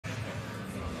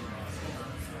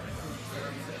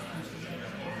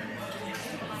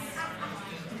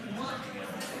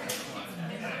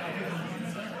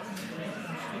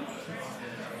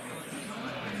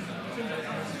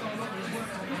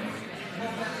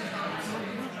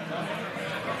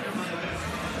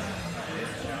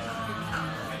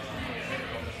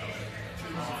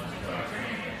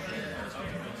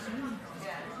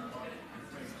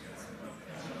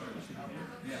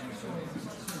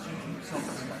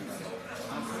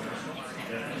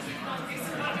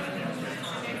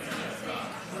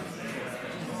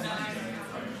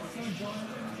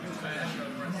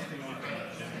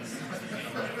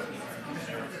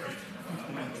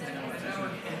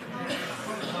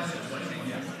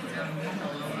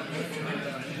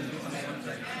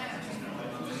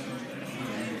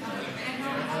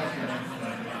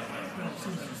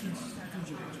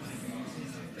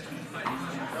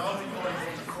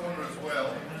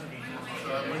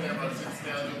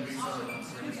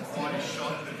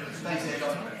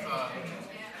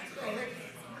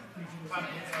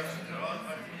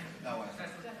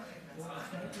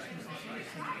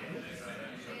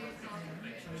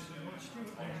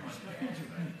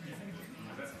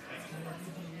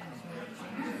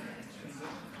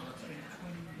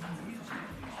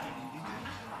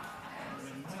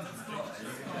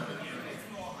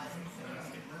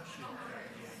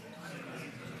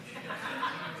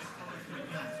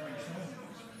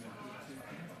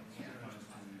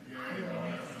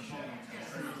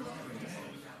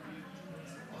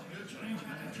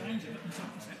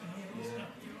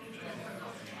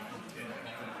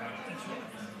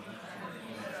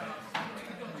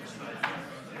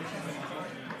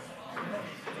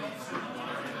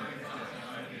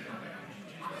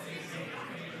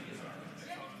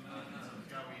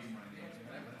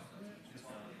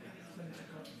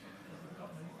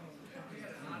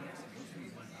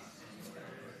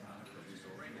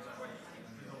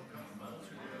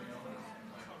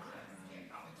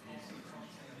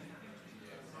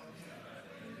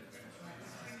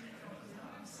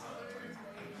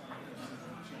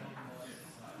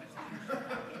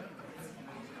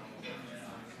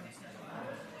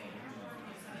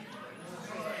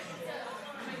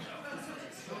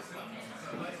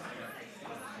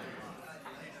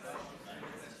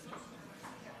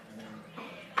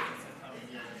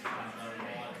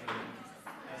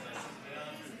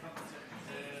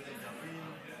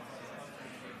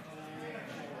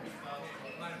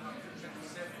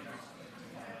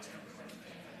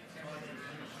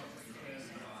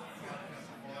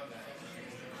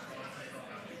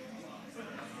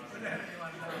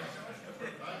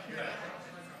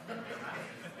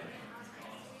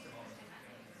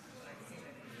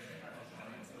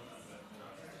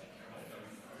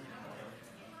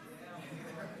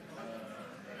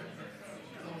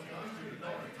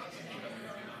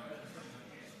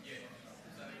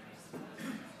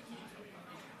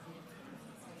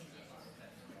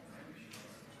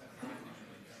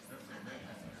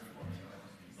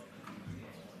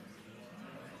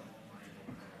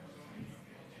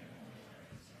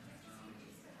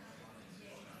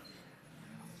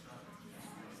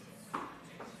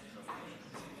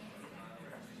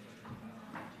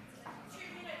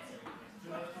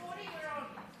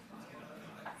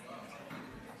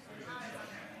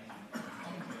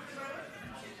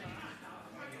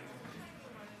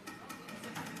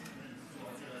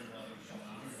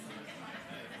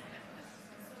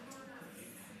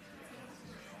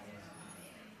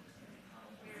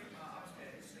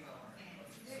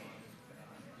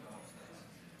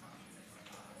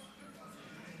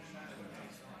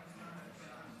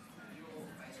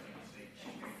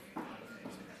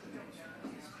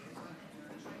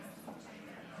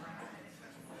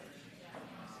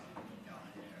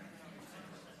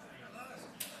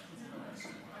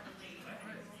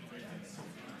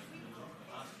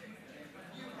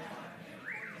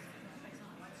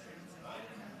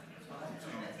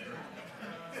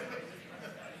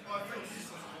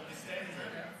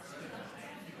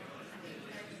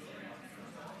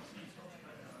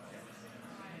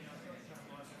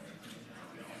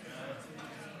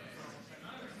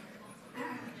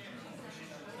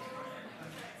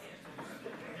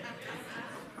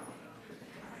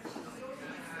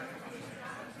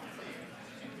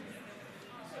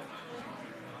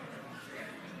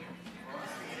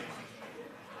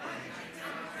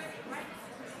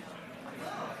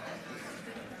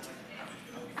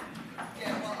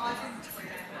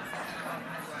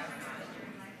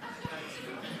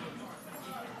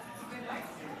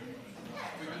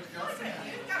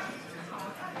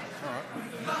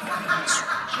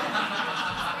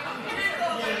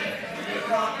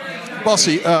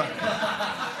Bossy,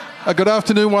 good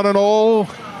afternoon, one and all.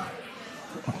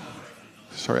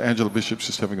 Sorry, Angela Bishop's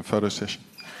just having a photo session.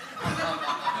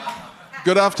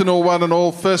 Good afternoon, one and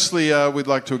all. Firstly, we'd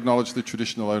like to acknowledge the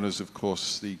traditional owners, of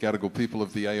course, the Gadigal people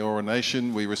of the Eora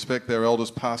Nation. We respect their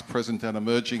elders past, present and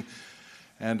emerging,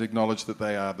 and acknowledge that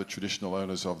they are the traditional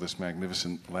owners of this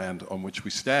magnificent land on which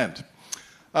we stand.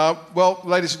 Well,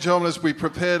 ladies and gentlemen, as we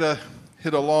prepare to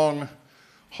hit a long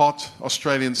hot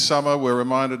Australian summer, we're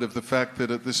reminded of the fact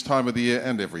that at this time of the year,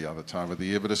 and every other time of the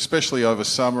year, but especially over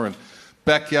summer, and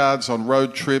backyards, on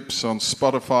road trips, on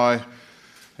Spotify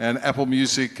and Apple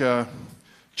Music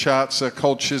charts,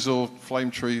 Cold Chisel, Flame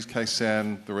Trees,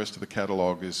 Kaysan, the rest of the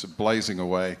catalogue is blazing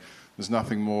away. There's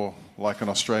nothing more like an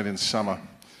Australian summer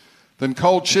than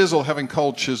Cold Chisel, having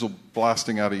Cold Chisel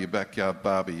blasting out of your backyard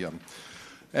barbie.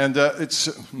 And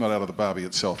it's not out of the barbie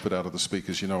itself, but out of the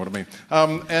speakers, you know what I mean.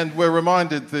 And we're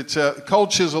reminded that Cold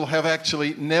Chisel have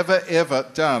actually never ever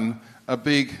done a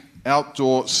big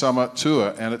outdoor summer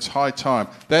tour, and it's high time.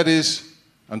 That is,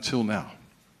 until now.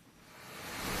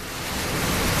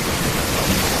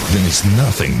 There's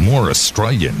nothing more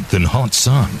Australian than hot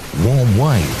sun, warm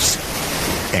waves,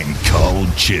 and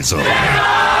Cold Chisel.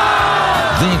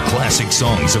 Their classic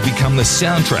songs have become the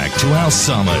soundtrack to our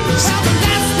summers.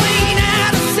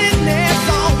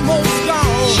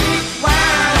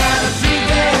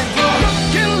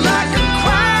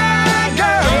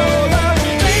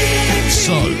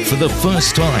 So, for the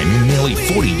first time in nearly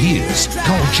 40 years,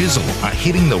 Cold Chisel are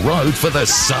hitting the road for the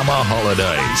summer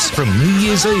holidays, from New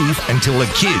Year's Eve until the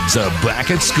kids are back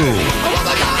at school.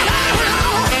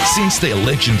 Since their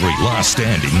legendary last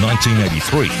stand in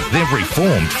 1983, they've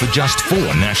reformed for just 4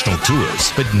 national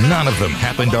tours, but none of them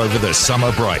happened over the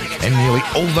summer break, and nearly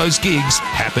all those gigs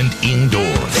happened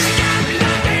indoors.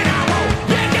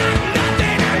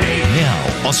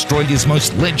 Now, Australia's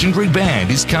most legendary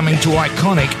band is coming to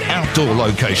iconic outdoor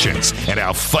locations at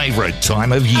our favourite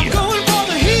time of year.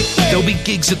 There'll be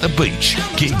gigs at the beach,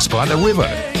 gigs by the river,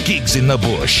 gigs in the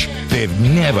bush. They've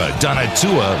never done a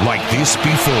tour like this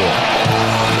before.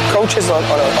 Cold Chisel on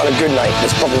a good night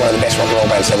is probably one of the best rock and roll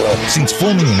bands ever. Since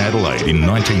forming in Adelaide in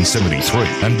 1973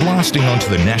 and blasting onto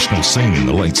the national scene in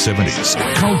the late 70s,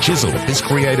 Cold Chisel has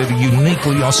created a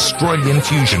uniquely Australian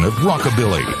fusion of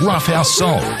rockabilly, roughhouse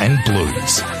soul and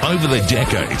blues. Over the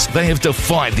decades, they have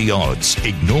defied the odds,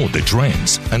 ignored the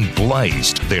trends and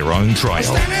blazed their own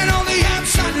trail.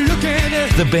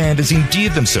 The band has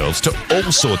endeared themselves to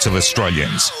all sorts of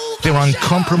Australians. Their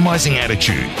uncompromising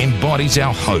attitude embodies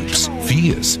our hopes,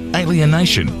 fears,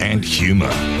 alienation and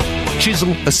humour.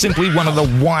 Chisel are simply one of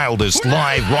the wildest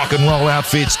live rock and roll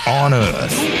outfits on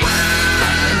earth.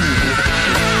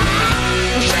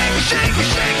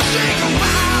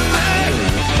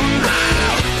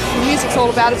 The music's all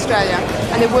about Australia,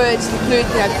 and the words include,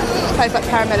 places like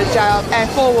Parramatta Jail and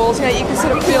Four Walls. You can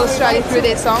sort of feel Australia through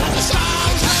their songs.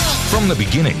 From the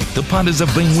beginning, the punters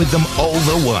have been with them all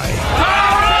the way.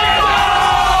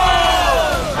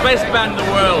 Best band in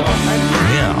the world.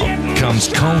 Now comes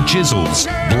Cold Chisel's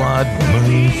Blood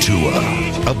Moon Tour.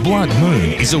 A blood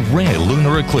moon is a rare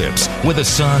lunar eclipse where the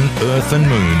sun, earth and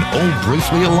moon all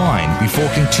briefly align before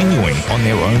continuing on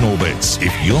their own orbits.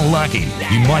 If you're lucky,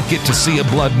 you might get to see a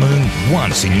blood moon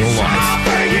once in your life.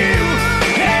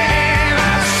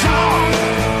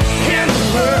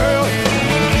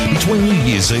 Between New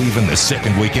Year's Eve and the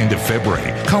second weekend of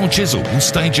February, Cold Chisel will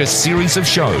stage a series of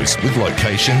shows with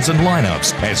locations and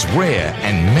lineups as rare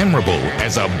and memorable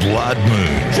as a blood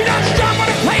moon. She doesn't stop on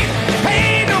a plate,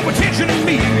 pay no attention to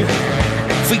me.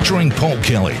 Featuring Paul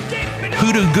Kelly,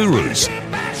 Hoodoo Gurus,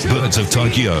 Birds of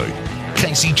Tokyo,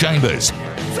 Casey Chambers,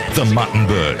 The Mutton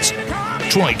Birds,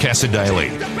 Troy Casadale,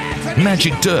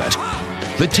 Magic Dirt,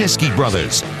 the Teskey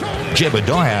Brothers,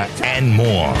 Jebediah and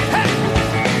more.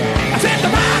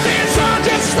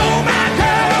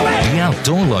 The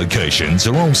outdoor locations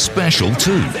are all special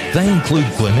too. They include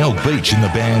Glenelg Beach in the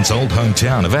band's old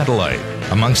hometown of Adelaide,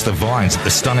 amongst the vines at the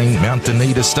stunning Mount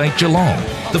Dunedin Estate Geelong,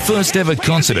 the first ever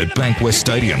concert at Bankwest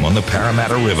Stadium on the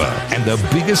Parramatta River, and the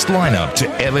biggest lineup to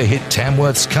ever hit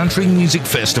Tamworth's Country Music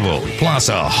Festival, plus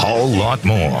a whole lot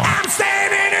more. I'm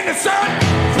standing in the sun,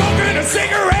 smoking a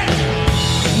cigarette,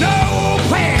 no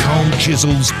plan. Cold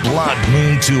Chisel's Blood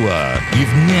Moon Tour.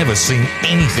 You've never seen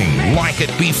anything like it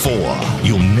before.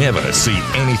 You'll never see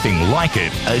anything like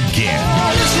it again.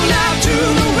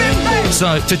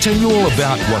 So, to tell you all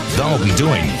about what they'll be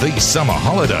doing these summer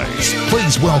holidays,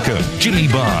 please welcome Jimmy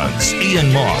Barnes,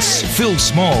 Ian Moss, Phil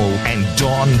Small and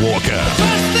Don Walker.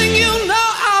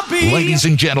 Ladies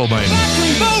and gentlemen,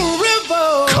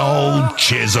 Cold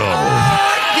Chisel.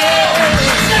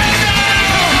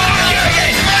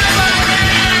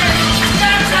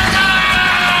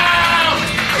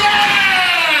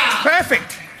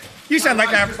 Perfect. You sound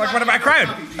like one of our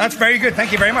crowd. That's very good.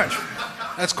 Thank you very much.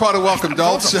 That's quite a welcome,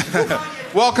 Dolph.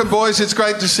 Welcome, boys. It's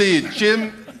great to see you.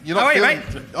 Jim, You're not How are you,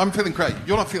 feeling, I'm feeling great.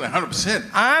 You're not feeling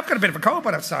 100%. I've got a bit of a cold,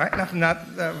 but I'm sorry. Nothing that,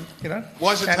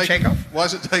 Why is can't shake off. Why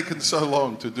has it taken so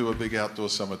long to do a big outdoor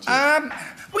summer tour?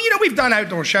 Well, we've done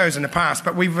outdoor shows in the past,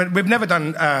 but we've never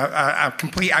done a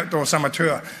complete outdoor summer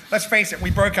tour. Let's face it, we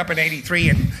broke up in '83,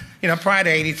 and prior to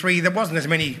 '83, there wasn't as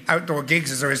many outdoor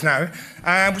gigs as there is now.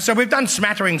 So we've done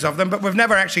smatterings of them, but we've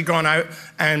never actually gone out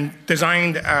and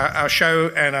designed a show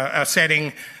and a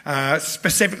setting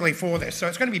specifically for this. So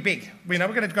it's going to be big. We're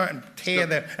going to go out and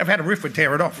tear I've had a roof would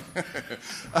tear it off.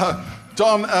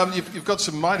 Don, you've got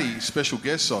some mighty special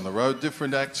guests on the road,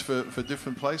 different acts for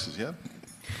different places, yeah?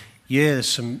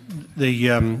 Yes,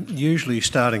 usually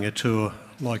starting a tour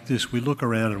like this, we look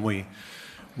around and we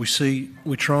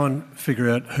try and figure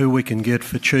out who we can get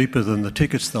for cheaper than the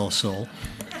tickets they'll sell.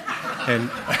 And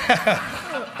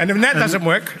if that doesn't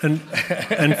work.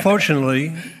 And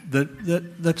fortunately,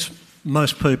 that's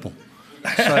most people.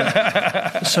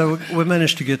 So we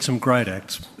managed to get some great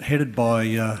acts, headed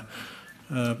by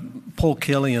Paul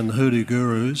Kelly and the Hoodoo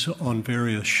Gurus on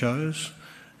various shows.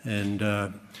 And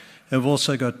we've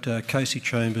also got Casey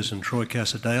Chambers and Troy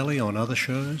Casadale on other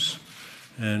shows.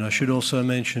 And I should also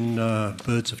mention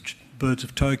Birds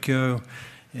of Tokyo.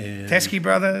 And Teskey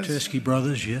Brothers. Teskey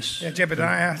Brothers, yes. Yeah,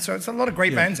 Jebediah. So it's a lot of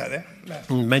great bands out there.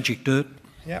 Magic Dirt.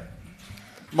 Yeah.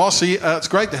 Mossy, it's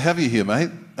great to have you here, mate.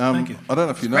 Thank you. I don't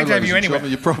know if you know, great to have ladies you and anyway.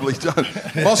 gentlemen, you probably don't.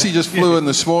 Mossy just flew in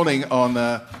this morning on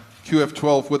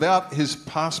QF12 without his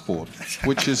passport,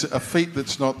 which is a feat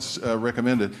that's not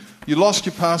recommended. You lost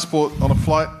your passport on a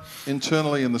flight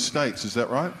internally in the States, is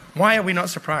that right? Why are we not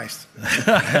surprised?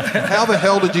 How the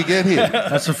hell did you get here?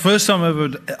 That's the first time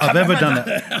I've ever done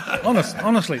that.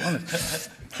 Honestly.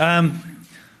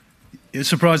 It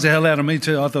surprised the hell out of me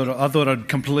too. I thought I'd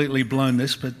completely blown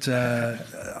this, but I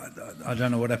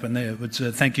don't know what happened there. But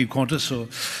thank you, Qantas,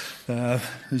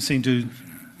 who seemed to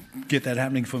get that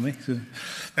happening for me. So.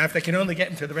 Now, if they can only get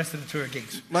into the rest of the tour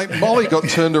gigs. Mate, Molly got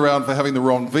turned around for having the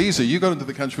wrong visa. You got into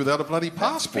the country without a bloody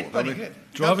passport.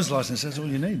 Driver's license, that's all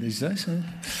you need these days.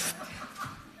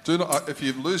 Do not, if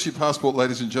you lose your passport,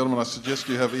 ladies and gentlemen, I suggest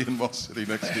you have Ian Moss sitting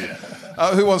next to you.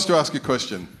 Who wants to ask a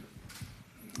question?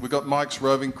 We've got Mike's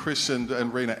roving, Chris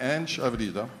and Rena. Ange, over to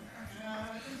you, Dom.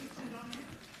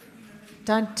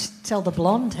 Don't tell the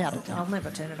blonde how to... I'll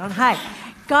never turn it on. Hey,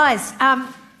 guys,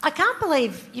 I can't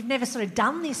believe you've never sort of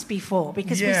done this before,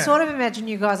 because we sort of imagine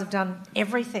you guys have done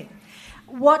everything.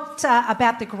 What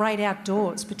about the great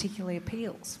outdoors particularly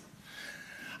appeals?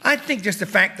 I think just the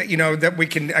fact that, that we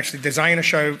can actually design a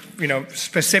show,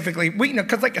 specifically,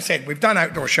 because like I said, we've done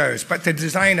outdoor shows, but to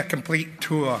design a complete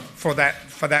tour for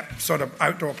that sort of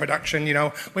outdoor production,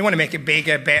 we want to make it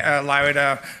bigger, better,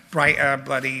 louder, brighter,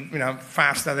 bloody,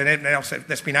 faster than anything else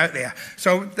that's been out there.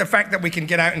 So the fact that we can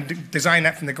get out and design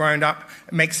that from the ground up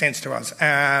makes sense to us.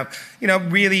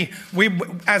 Really, we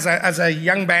as a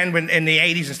young band in the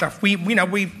 80s and stuff, we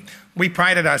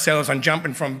prided ourselves on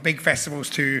jumping from big festivals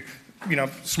to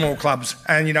small clubs,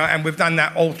 and we've done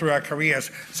that all through our careers.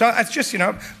 So it's just,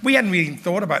 we hadn't really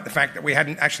thought about the fact that we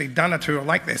hadn't actually done a tour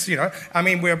like this, I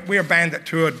mean, we're a band that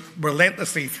toured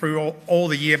relentlessly through all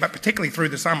the year, but particularly through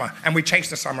the summer, and we chased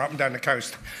the summer up and down the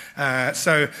coast.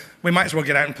 So we might as well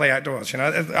get out and play outdoors,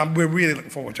 We're really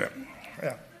looking forward to it.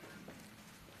 Yeah.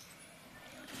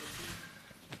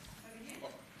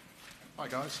 Hi,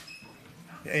 guys.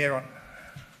 Yeah, you're on.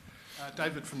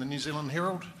 David from the New Zealand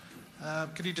Herald.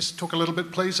 Could you just talk a little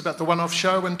bit, please, about the one-off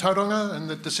show in Tauranga and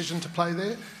the decision to play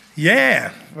there?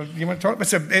 Yeah, well, you want to talk?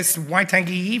 It's Waitangi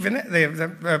Eve, isn't it?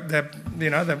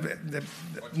 The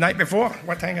night before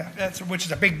Waitangi, which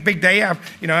is a big day.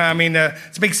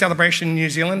 It's a big celebration in New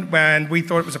Zealand, and we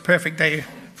thought it was a perfect day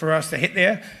for us to hit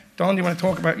there. Don, do you want to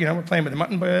talk about? We're playing with the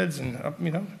Mutton Birds and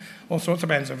all sorts of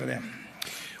bands over there.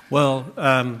 Well,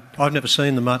 I've never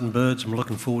seen the Mutton Birds. I'm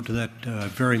looking forward to that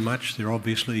very much. They're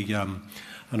obviously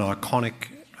an iconic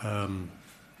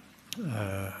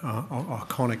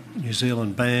New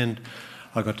Zealand band.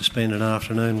 I got to spend an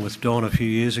afternoon with Don a few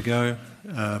years ago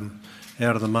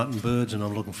out of the Mutton Birds, and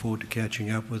I'm looking forward to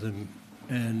catching up with him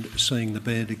and seeing the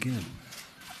band again.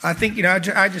 I think,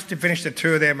 I just finished a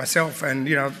tour there myself, and,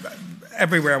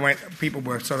 everywhere I went, people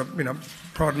were sort of,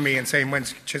 prodding me and saying,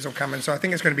 when's Chisel coming? So I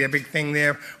think it's going to be a big thing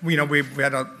there. We had we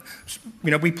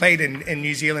played in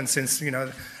New Zealand since,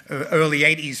 early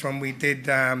 80s when we did,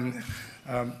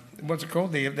 what's it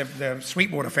called? The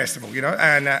Sweetwater Festival,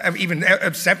 and even late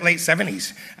 70s.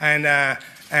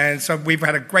 And so we've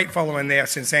had a great following there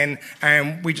since then,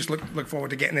 and we just look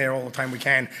forward to getting there all the time we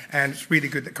can. And it's really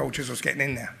good that Cold Chisel's getting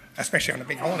in there, especially on a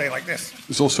big holiday like this.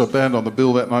 There's also a band on the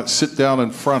bill that night, Sit Down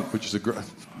in Front, which is a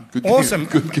awesome,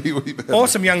 good Kiwi band.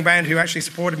 Awesome young band who actually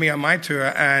supported me on my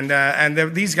tour, and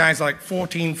these guys are like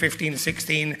 14, 15,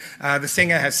 16. The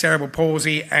singer has cerebral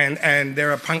palsy, and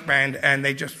they're a punk band, and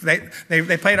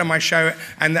they played on my show,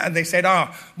 and they said, "Oh,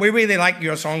 we really like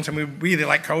your songs, and we really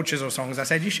like Cold Chisel songs." I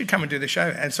said, "You should come and do the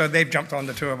show," and so they've jumped on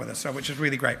the tour with us, so which is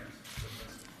really great.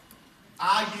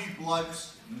 Are you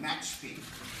blokes match fit?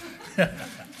 You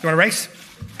want to race?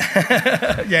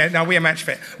 Yeah, no, we are match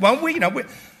fit. Well,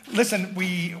 listen,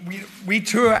 we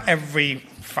tour every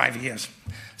 5 years,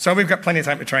 so we've got plenty of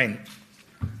time to train.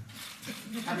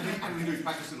 Have we been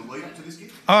practice in the lead up to this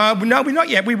gig? No, we're not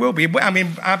yet. We will be. I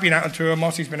mean, I've been out on tour.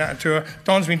 Mossy's been out on tour.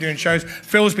 Don's been doing shows.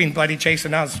 Phil's been bloody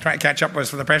chasing us, trying to catch up with us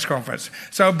for the press conference.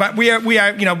 So, but we are.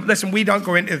 Listen, we don't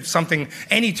go into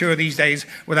any tour these days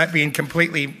without being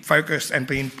completely focused and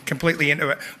being completely into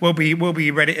it. We'll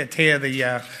be ready to tear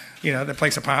the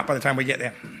place apart by the time we get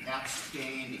there.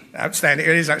 Outstanding.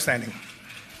 It is outstanding.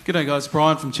 G'day guys,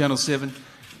 Brian from Channel 7.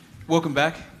 Welcome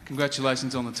back.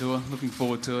 Congratulations on the tour. Looking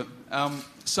forward to it.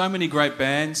 So many great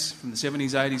bands from the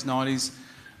 70s, 80s, 90s.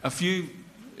 A few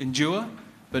endure,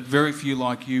 but very few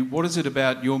like you. What is it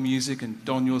about your music, and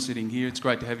Don, you're sitting here, it's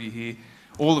great to have you here,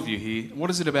 all of you here. What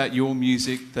is it about your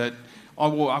music that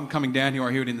I'm coming down here,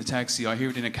 I hear it in the taxi, I hear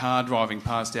it in a car driving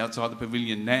past outside the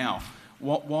pavilion now.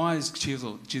 Why is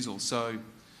Chisel so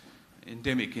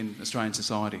endemic in Australian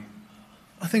society?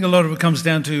 I think a lot of it comes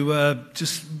down to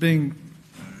just being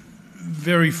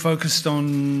very focused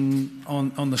on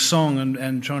the song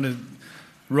and trying to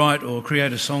write or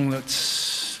create a song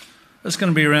that's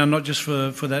going to be around not just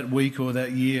for that week or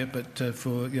that year, but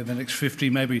for the next 50,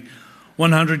 maybe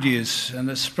 100 years. And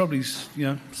that's probably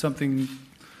something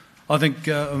I think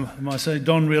I say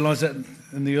Don realised that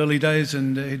in the early days,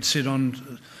 and he'd sit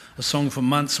on a song for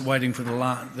months waiting for the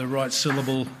right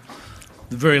syllable,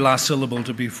 the very last syllable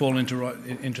to fall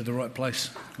into the right place.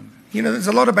 There's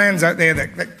a lot of bands out there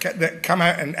that come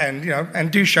out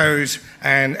and do shows,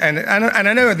 and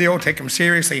I know they all take them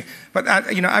seriously, but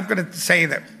I've got to say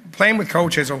that playing with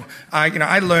Cold Chisel,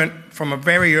 I learned from a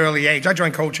very early age. I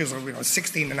joined Cold Chisel when I was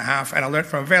 16 and a half, and I learned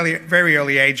from a very, very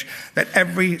early age that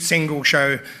every single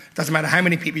show, doesn't matter how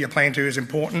many people you're playing to, is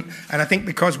important. And I think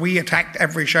because we attacked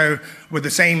every show with the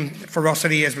same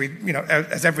ferocity as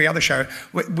as every other show,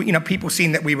 people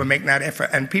seen that we were making that effort,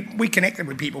 and we connected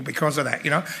with people because of that.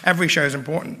 Every show is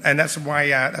important, and that's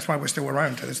why we're still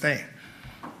around to this day.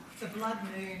 The Blood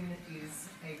Moon is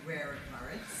a rare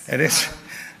occurrence. It is.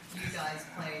 You guys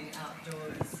playing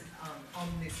outdoors on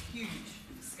this huge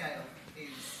scale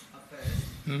is a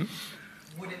first.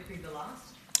 Mm-hmm. Would it be the last?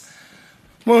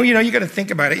 Well, you got to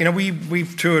think about it.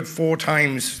 We've toured 4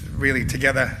 times really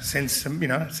together since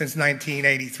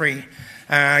 1983.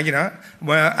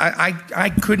 Where I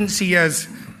couldn't see us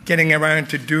getting around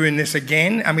to doing this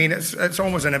again. I mean, it's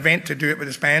always an event to do it with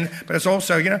this band, but it's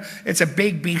also it's a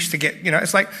big beast to get.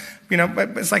 It's like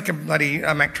it's like a bloody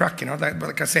Mack truck.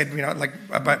 Like I said, like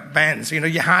about bands.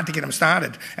 You're hard to get them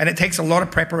started, and it takes a lot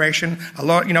of preparation. A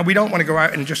lot. We don't want to go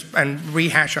out and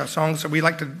rehash our songs, so we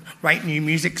like to write new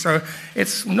music. So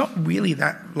it's not really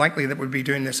that likely that we'll be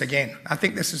doing this again. I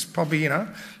think this is probably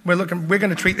we're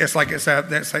going to treat this like it's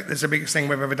the biggest thing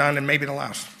we've ever done, and maybe the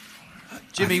last.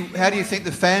 Jimmy, how do you think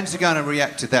the fans are going to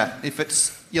react to that if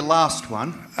it's your last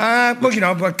one?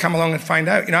 We'll come along and find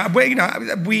out.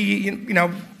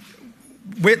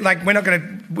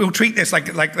 We'll treat this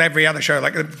like every other show,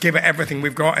 like give it everything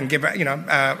we've got and give it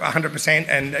 100%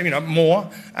 and more.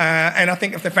 And I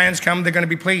think if the fans come, they're going to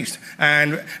be pleased.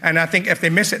 And I think if they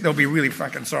miss it, they'll be really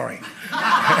fucking sorry.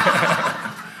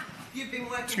 You've been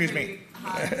working really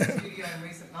hard in the studio in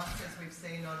recent months, as we've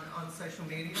seen on social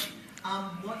media.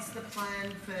 What's the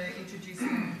plan for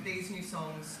introducing these new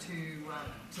songs to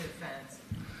fans?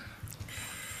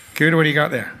 Good, what do you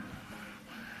got there?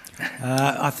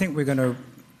 I think we're going to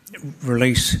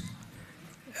release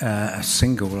a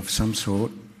single of some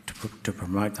sort to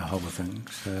promote the whole thing.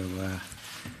 So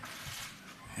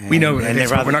we know what it is,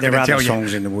 but we're not going to tell you. There are other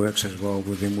songs in the works as well.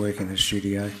 We've been working in the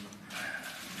studio,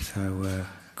 so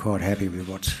quite happy with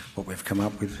what we've come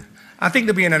up with. I think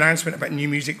there'll be an announcement about new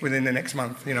music within the next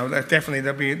month. Definitely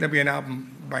there'll be an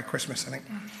album by Christmas, I think.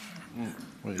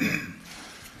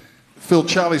 Phil,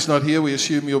 Charlie's not here. We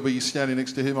assume you'll be standing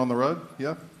next to him on the road.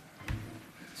 Yeah.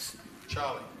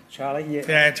 Charlie, yeah.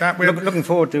 Yeah, we're looking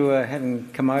forward to having him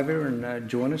come over and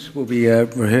join us. We'll be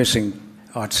rehearsing,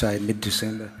 I'd say,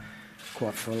 mid-December,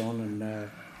 quite full on,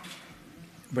 and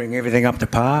bring everything up to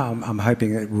par. I'm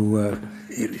hoping it will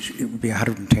be a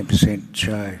 110%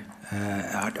 show.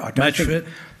 I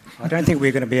don't think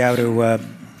we're going to be able to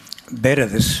better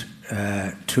this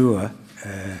tour,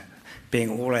 being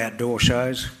all outdoor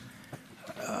shows.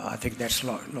 I think that's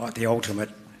like the ultimate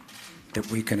that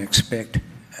we can expect.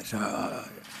 So,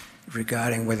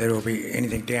 regarding whether there will be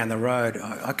anything down the road,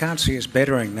 I can't see us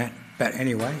bettering that. But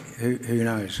anyway, who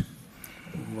knows?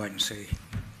 We'll wait and see.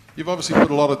 You've obviously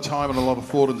put a lot of time and a lot of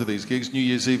thought into these gigs. New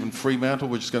Year's Eve in Fremantle,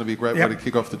 which is going to be a great way to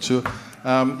kick off the tour.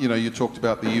 You know, you talked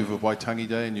about the eve of Waitangi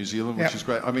Day in New Zealand, which is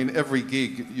great. I mean, every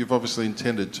gig you've obviously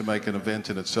intended to make an event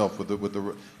in itself with the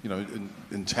you know,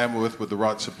 in Tamworth with the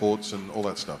right supports and all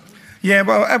that stuff. Yeah,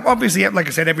 well, obviously, like I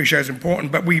said, every show is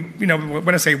important, but we, you know,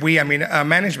 when I say we, I mean our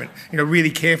management, you know, really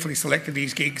carefully selected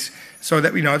these gigs so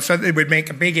that, you know, so that it would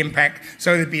make a big impact,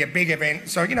 so there'd be a big event.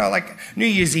 So, you know, like New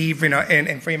Year's Eve, you know,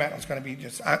 in Fremantle is going to be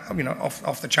just, you know,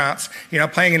 off the charts. You know,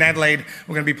 playing in Adelaide,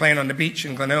 we're going to be playing on the beach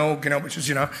in Glenelg, you know, which is,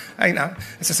 you know,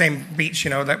 it's the same beach,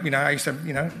 you know, that, you know, I used to,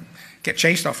 you know, get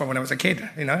chased off of when I was a kid,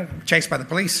 you know, chased by the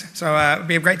police. So it'd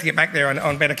be great to get back there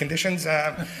on better conditions. You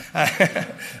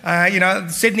know,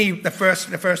 Sydney, the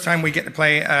first time we get to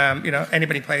play, you know,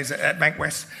 anybody plays at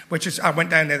Bankwest, which is, I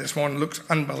went down there this morning, looks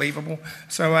unbelievable.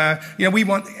 So, you know, we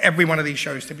want every one of these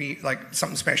shows to be like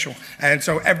something special. And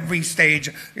so every stage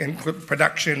in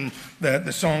production,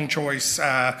 the song choice,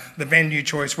 the venue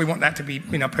choice, we want that to be,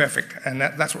 you know, perfect. And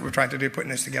that's what we're trying to do,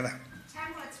 putting this together.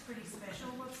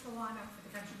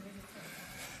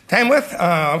 Tamworth, who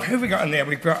have we got in there?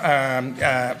 We've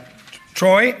got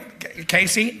Troy,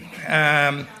 Casey,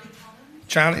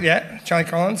 Charlie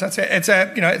Collins. That's it. It's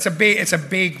a, you know, it's a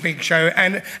big show,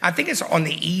 and I think it's on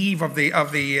the eve of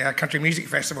the Country Music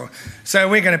Festival. So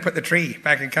we're going to put the tree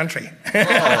back in country,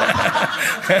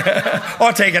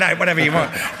 or take it out, whatever you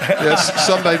want. Yes,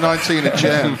 Sunday 19 at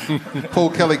Jam. Paul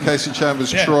Kelly, Casey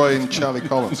Chambers, Troy, and Charlie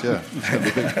Collins. Yeah, it's going to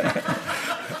be big.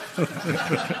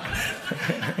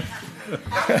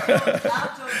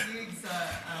 Outdoor gigs are,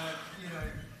 you know,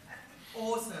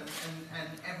 awesome, and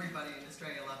everybody in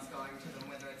Australia loves going to them,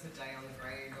 whether it's a day on the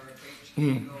green or a beach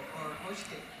gig or a bush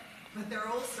gig. But they're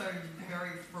also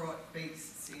very fraught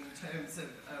beasts in terms of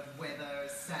weather,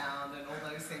 sound, and all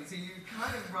those things. Are you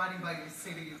kind of riding by your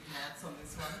seat of your pants on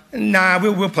this one? Nah,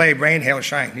 we'll play rain, hail,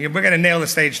 shine. We're going to nail the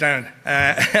stage down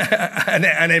and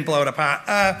then blow it apart.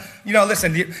 You know,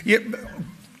 listen,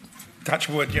 touch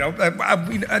wood, you know.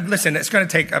 Listen, it's going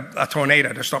to take a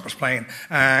tornado to stop us playing,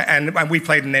 and we've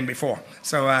played in them before.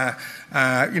 So,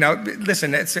 you know,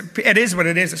 listen, it is what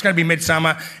it is. It's going to be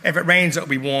midsummer. If it rains, it'll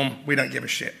be warm. We don't give a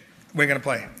shit. We're going to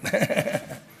play.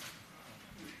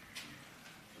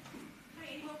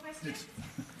 Any more questions?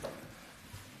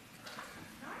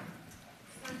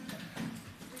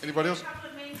 Anybody else? A couple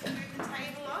of minutes to move the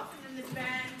table off, and then the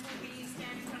band will be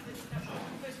standing in front of the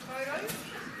first photos.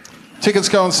 Tickets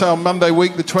go on sale Monday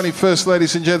week, the 21st,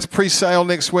 ladies and gents. Pre-sale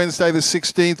next Wednesday, the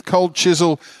 16th. Cold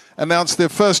Chisel announced their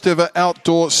first ever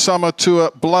outdoor summer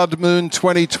tour, Blood Moon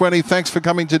 2020. Thanks for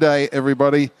coming today,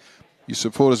 everybody. Your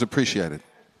support is appreciated.